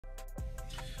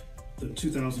The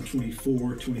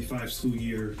 2024-25 school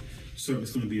year certainly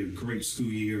is going to be a great school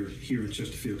year here in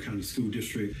Chesterfield County School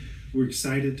District. We're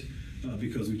excited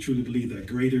because we truly believe that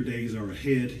greater days are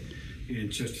ahead in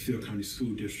Chesterfield County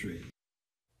School District.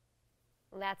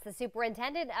 That's the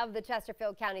superintendent of the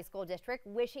Chesterfield County School District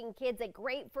wishing kids a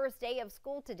great first day of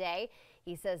school today.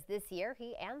 He says this year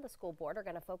he and the school board are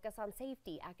going to focus on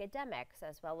safety, academics,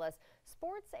 as well as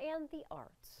sports and the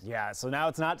arts. Yeah, so now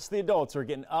it's not just the adults who are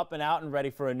getting up and out and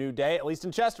ready for a new day. At least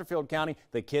in Chesterfield County,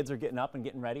 the kids are getting up and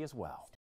getting ready as well.